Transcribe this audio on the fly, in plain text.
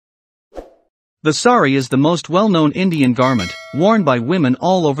The sari is the most well-known Indian garment, worn by women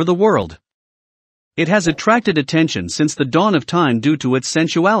all over the world. It has attracted attention since the dawn of time due to its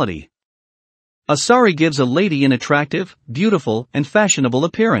sensuality. A sari gives a lady an attractive, beautiful, and fashionable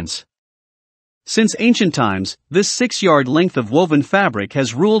appearance. Since ancient times, this 6-yard length of woven fabric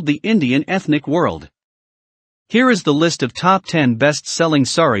has ruled the Indian ethnic world. Here is the list of top 10 best-selling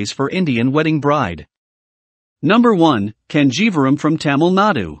saris for Indian wedding bride. Number 1, Kanjeevaram from Tamil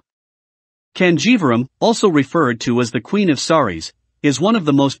Nadu. Kanjeevaram, also referred to as the Queen of Saris, is one of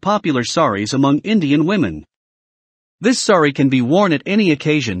the most popular saris among Indian women. This sari can be worn at any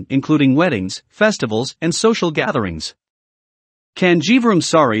occasion including weddings, festivals, and social gatherings. Kanjeevaram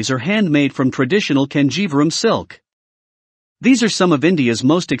saris are handmade from traditional Kanjeevaram silk. These are some of India's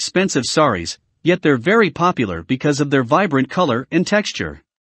most expensive saris, yet they're very popular because of their vibrant color and texture.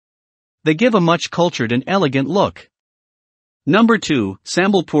 They give a much cultured and elegant look. Number 2,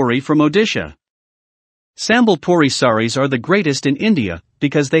 Sambalpuri from Odisha. Sambalpuri saris are the greatest in India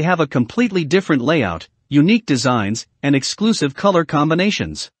because they have a completely different layout, unique designs, and exclusive color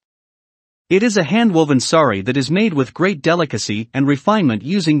combinations. It is a hand-woven sari that is made with great delicacy and refinement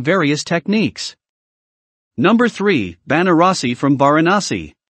using various techniques. Number 3, Banarasi from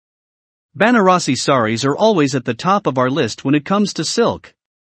Varanasi. Banarasi saris are always at the top of our list when it comes to silk.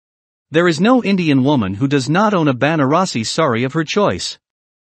 There is no Indian woman who does not own a Banarasi sari of her choice.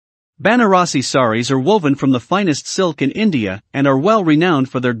 Banarasi saris are woven from the finest silk in India and are well renowned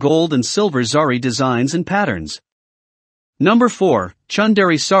for their gold and silver zari designs and patterns. Number 4,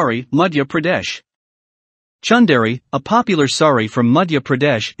 Chanderi sari, Madhya Pradesh. Chanderi, a popular sari from Madhya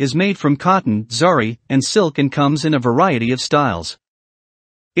Pradesh, is made from cotton, zari, and silk and comes in a variety of styles.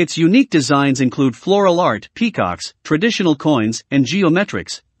 Its unique designs include floral art, peacocks, traditional coins, and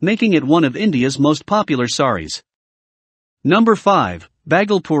geometrics, making it one of India's most popular saris. Number 5,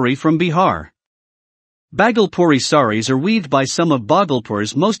 Bhagalpuri from Bihar. Bhagalpuri saris are weaved by some of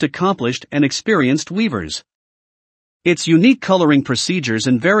Bhagalpur's most accomplished and experienced weavers. Its unique coloring procedures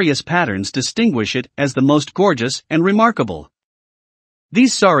and various patterns distinguish it as the most gorgeous and remarkable.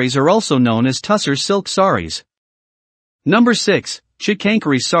 These saris are also known as tussar silk saris. Number 6,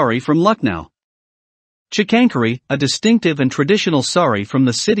 Chikankari sari from Lucknow. Chikankari, a distinctive and traditional sari from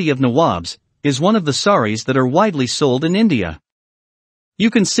the city of Nawabs, is one of the saris that are widely sold in India. You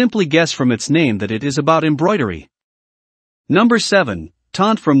can simply guess from its name that it is about embroidery. Number 7,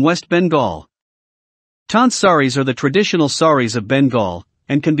 Taant from West Bengal. Taant saris are the traditional saris of Bengal,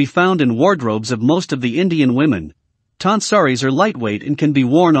 and can be found in wardrobes of most of the Indian women. Taant saris are lightweight and can be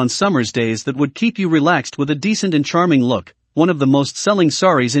worn on summer's days that would keep you relaxed with a decent and charming look, one of the most selling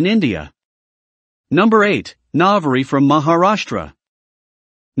saris in India. Number 8, Nauvari from Maharashtra.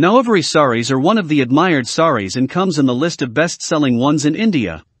 Nauvari saris are one of the admired saris and comes in the list of best-selling ones in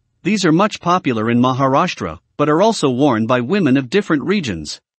India. These are much popular in Maharashtra, but are also worn by women of different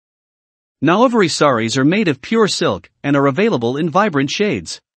regions. Nauvari saris are made of pure silk and are available in vibrant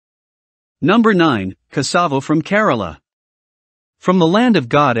shades. Number 9, Kasavu from Kerala. From the land of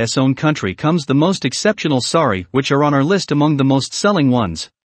God's own country comes the most exceptional sari, which are on our list among the most selling ones.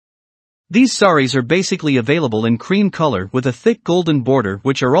 These saris are basically available in cream color with a thick golden border,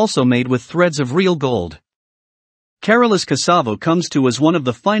 which are also made with threads of real gold. Kerala's Kasavu comes to as one of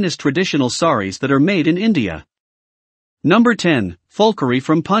the finest traditional saris that are made in India. Number 10, Phulkari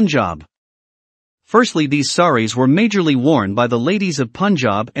from Punjab. Firstly, these saris were majorly worn by the ladies of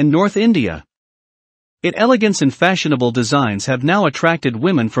Punjab and North India. Its elegance and fashionable designs have now attracted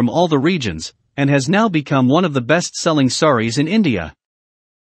women from all the regions, and has now become one of the best-selling saris in India.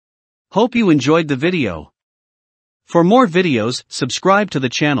 Hope you enjoyed the video. For more videos, subscribe to the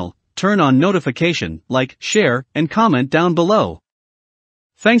channel, turn on notification, like, share, and comment down below.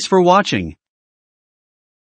 Thanks for watching.